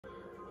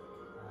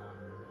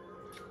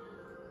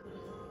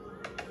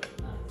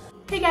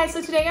Hey guys,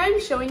 so today I'm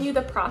showing you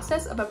the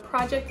process of a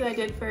project that I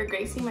did for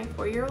Gracie, my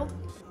 4-year-old.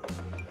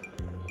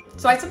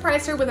 So I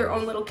surprised her with her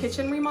own little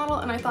kitchen remodel,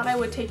 and I thought I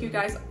would take you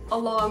guys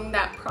along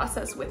that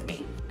process with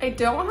me. I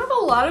don't have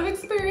a lot of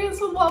experience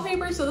with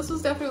wallpaper, so this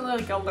was definitely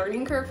like a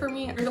learning curve for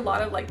me. I learned a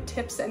lot of like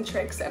tips and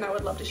tricks, and I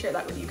would love to share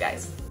that with you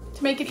guys.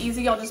 To make it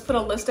easy, I'll just put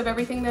a list of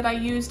everything that I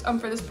used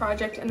for this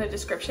project in the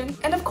description.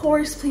 And of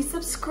course, please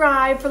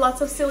subscribe for lots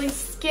of silly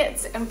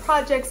skits and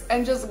projects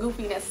and just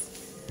goofiness.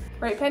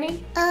 Right,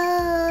 Penny?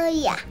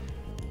 Yeah.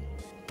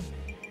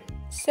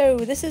 So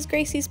this is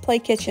Gracie's play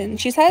kitchen.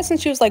 She's had it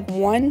since she was like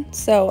 1,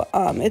 so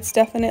it's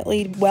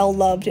definitely well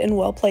loved and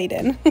well played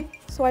in.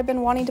 So I've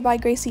been wanting to buy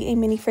Gracie a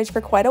mini fridge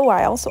for quite a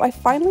while, so I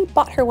finally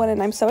bought her one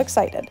and I'm so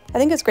excited. I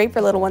think it's great for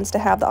little ones to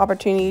have the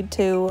opportunity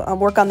to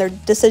work on their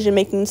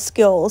decision-making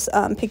skills,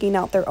 picking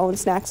out their own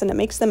snacks, and it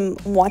makes them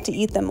want to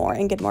eat them more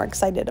and get more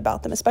excited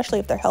about them, especially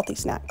if they're healthy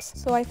snacks.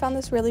 So I found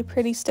this really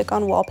pretty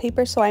stick-on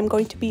wallpaper, so I'm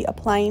going to be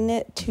applying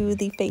it to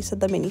the face of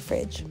the mini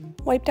fridge.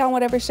 Wipe down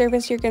whatever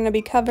surface you're going to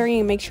be covering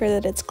and make sure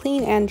that it's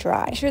clean and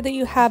dry. Make sure that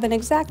you have an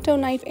X-Acto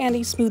knife and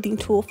a smoothing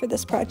tool for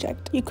this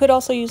project. You could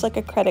also use like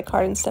a credit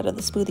card instead of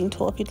the smoothing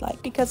tool if you'd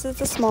like. Because it's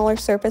a smaller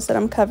surface that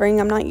I'm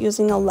covering, I'm not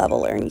using a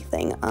level or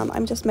anything.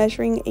 I'm just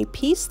measuring a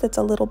piece that's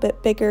a little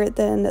bit bigger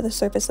than the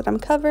surface that I'm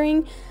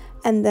covering,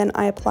 and then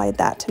I applied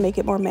that to make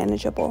it more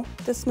manageable.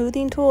 The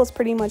smoothing tool is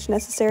pretty much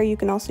necessary. You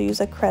can also use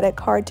a credit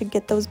card to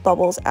get those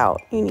bubbles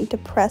out. You need to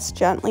press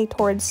gently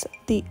towards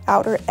the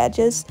outer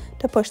edges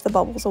to push the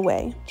bubbles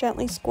away.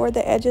 Gently score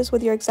the edges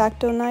with your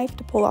X-Acto knife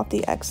to pull off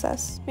the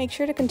excess. Make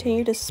sure to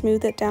continue to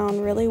smooth it down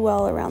really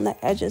well around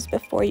the edges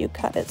before you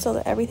cut it so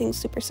that everything's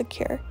super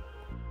secure.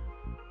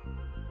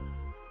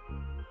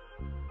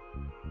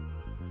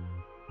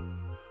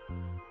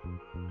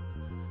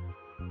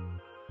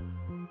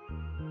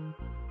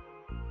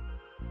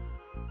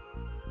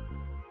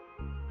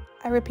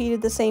 I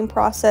repeated the same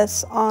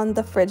process on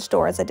the fridge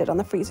door as I did on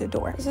the freezer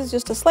door. This is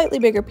just a slightly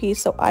bigger piece,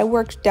 so I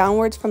worked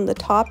downwards from the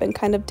top and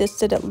kind of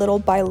dusted it little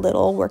by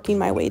little, working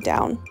my way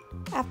down.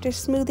 After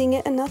smoothing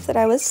it enough that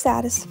I was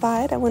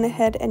satisfied, I went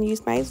ahead and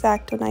used my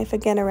X-Acto knife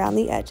again around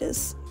the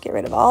edges. Get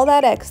rid of all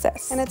that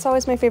excess. And it's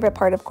always my favorite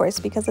part, of course,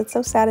 because it's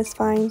so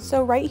satisfying.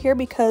 So right here,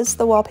 because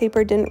the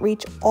wallpaper didn't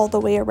reach all the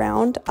way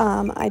around,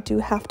 I do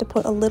have to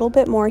put a little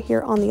bit more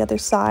here on the other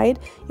side.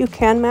 You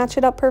can match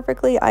it up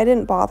perfectly. I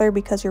didn't bother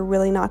because you're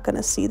really not going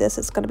to see this.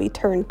 It's going to be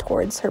turned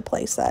towards her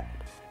playset.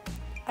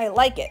 I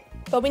like it.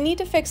 But we need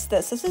to fix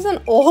this. This is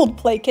an old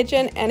play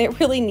kitchen and it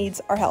really needs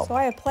our help. So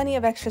I have plenty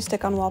of extra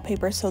stick-on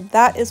wallpaper, so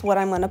that is what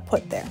I'm going to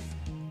put there.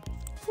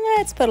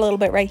 Let's put a little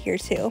bit right here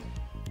too.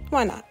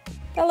 Why not?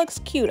 That looks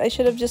cute. I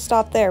should have just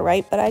stopped there,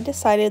 right? But I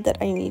decided that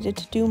I needed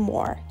to do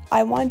more.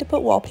 I wanted to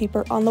put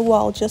wallpaper on the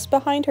wall just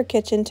behind her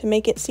kitchen to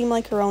make it seem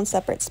like her own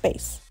separate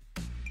space.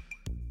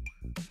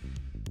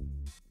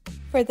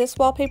 For this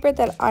wallpaper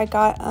that I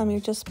got,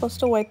 you're just supposed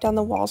to wipe down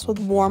the walls with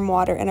warm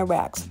water and a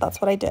rag, so that's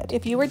what I did.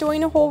 If you were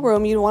doing a whole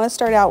room, you'd want to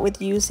start out with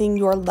using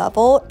your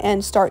level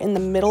and start in the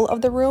middle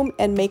of the room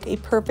and make a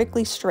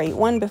perfectly straight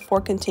one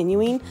before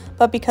continuing.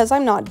 But because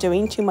I'm not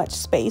doing too much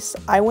space,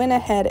 I went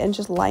ahead and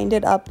just lined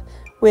it up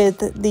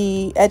with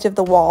the edge of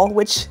the wall,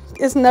 which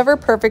is never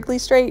perfectly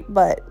straight,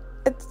 but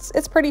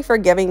it's pretty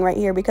forgiving right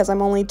here because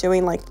I'm only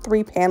doing like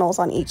 3 panels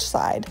on each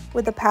side.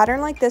 With a pattern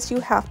like this,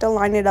 you have to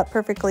line it up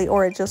perfectly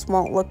or it just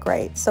won't look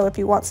right. So if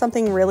you want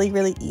something really,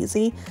 really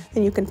easy,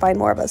 then you can find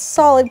more of a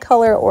solid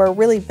color or a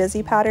really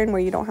busy pattern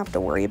where you don't have to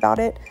worry about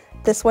it.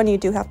 This one you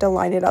do have to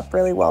line it up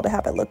really well to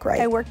have it look right.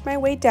 I worked my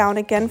way down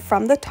again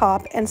from the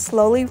top and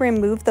slowly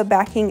removed the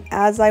backing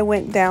as I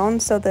went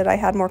down so that I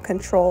had more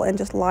control and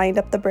just lined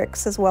up the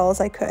bricks as well as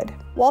I could.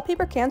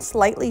 Wallpaper can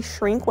slightly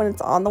shrink when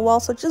it's on the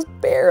wall, so just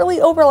barely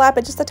overlap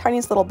it just the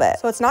tiniest little bit.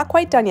 So it's not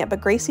quite done yet, but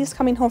Gracie's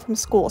coming home from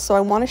school, so I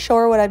want to show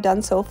her what I've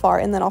done so far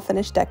and then I'll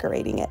finish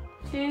decorating it.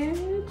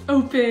 And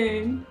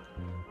open.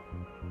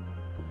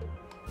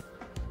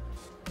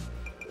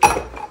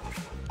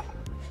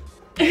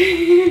 Do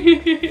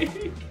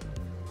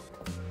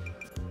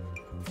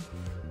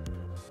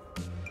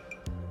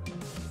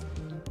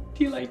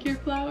you like your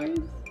flowers?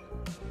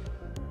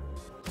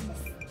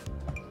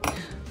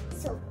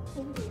 So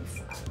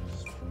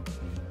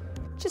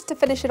just to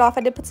finish it off,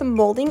 I did put some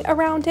molding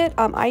around it.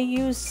 I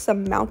used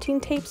some mounting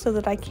tape so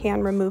that I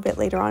can remove it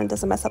later on and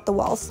doesn't mess up the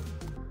walls.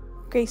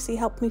 Gracie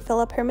helped me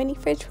fill up her mini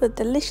fridge with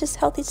delicious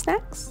healthy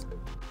snacks.